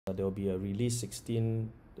there will be a release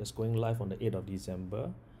 16 that's going live on the 8th of December.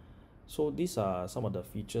 So these are some of the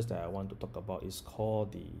features that I want to talk about. It's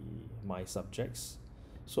called the My Subjects.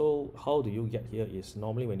 So how do you get here is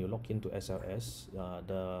normally when you log into SLS,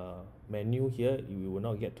 the menu here, you will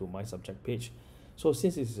not get to My Subject page. So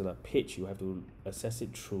since this is a page, you have to access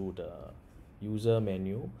it through the user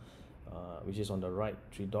menu, which is on the right,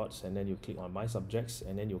 3 dots, and then you click on My Subjects,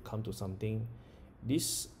 and then you come to something.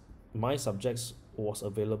 This My Subjects was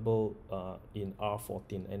available in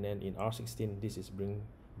R14, and then in R16 this is being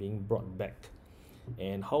brought back.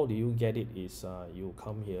 And how do you get it is you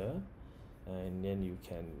come here and then you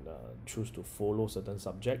can choose to follow certain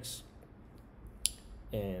subjects,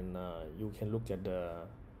 and you can look at the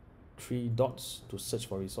 3 dots to search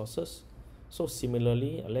for resources. So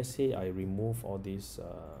similarly, let's say I remove all these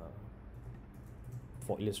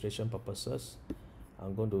for illustration purposes.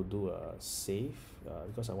 I'm going to do a save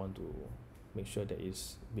because I want to make sure that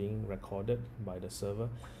it's being recorded by the server.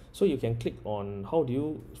 So you can click on how do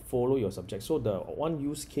you follow your subject. So the one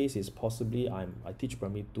use case is possibly I teach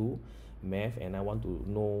primary 2 math, and I want to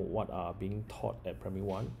know what are being taught at primary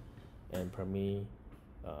 1 and primary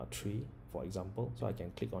 3, for example. So I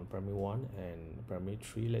can click on primary 1 and primary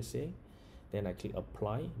 3, let's say. Then I click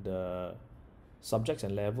apply. The subjects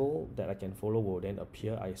and level that I can follow will then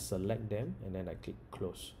appear. I select them and then I click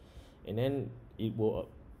close, and then it will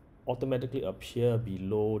automatically appear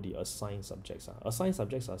below the assigned subjects. Assigned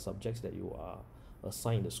subjects are subjects that you are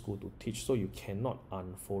assigned the school to teach, so you cannot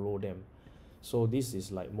unfollow them. So this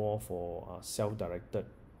is like more for self-directed,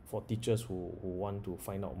 for teachers who want to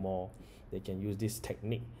find out more. They can use this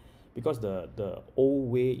technique, because the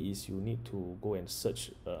old way is you need to go and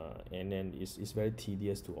search, and then it's very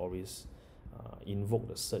tedious to always invoke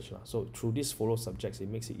the search. So through this follow subjects, it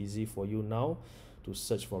makes it easy for you now to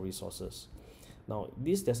search for resources. Now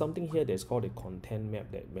there's something here that's called a content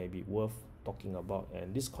map that may be worth talking about,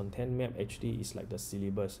 and this content map actually is like the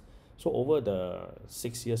syllabus. So over the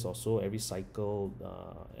 6 years or so, every cycle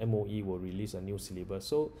MOE will release a new syllabus,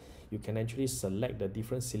 so you can actually select the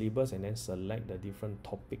different syllabus and then select the different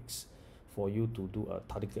topics for you to do a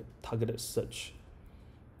targeted search.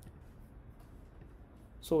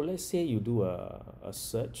 So let's say you do a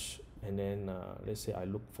search, and then let's say I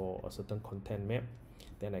look for a certain content map,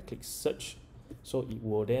 then I click search. So it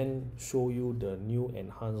will then show you the new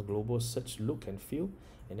enhanced global search look and feel,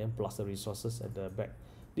 and then plus the resources at the back.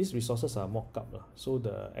 These resources are mock-up, so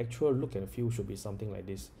the actual look and feel should be something like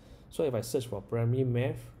this. So if I search for primary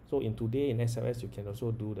math, so in today in SLS you can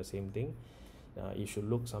also do the same thing. It should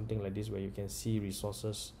look something like this, where you can see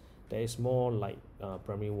resources that is more like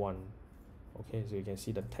primary 1. Okay, so you can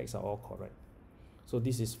see the texts are all correct. So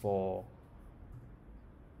this is for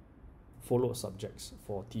followed subjects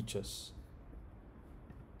for teachers.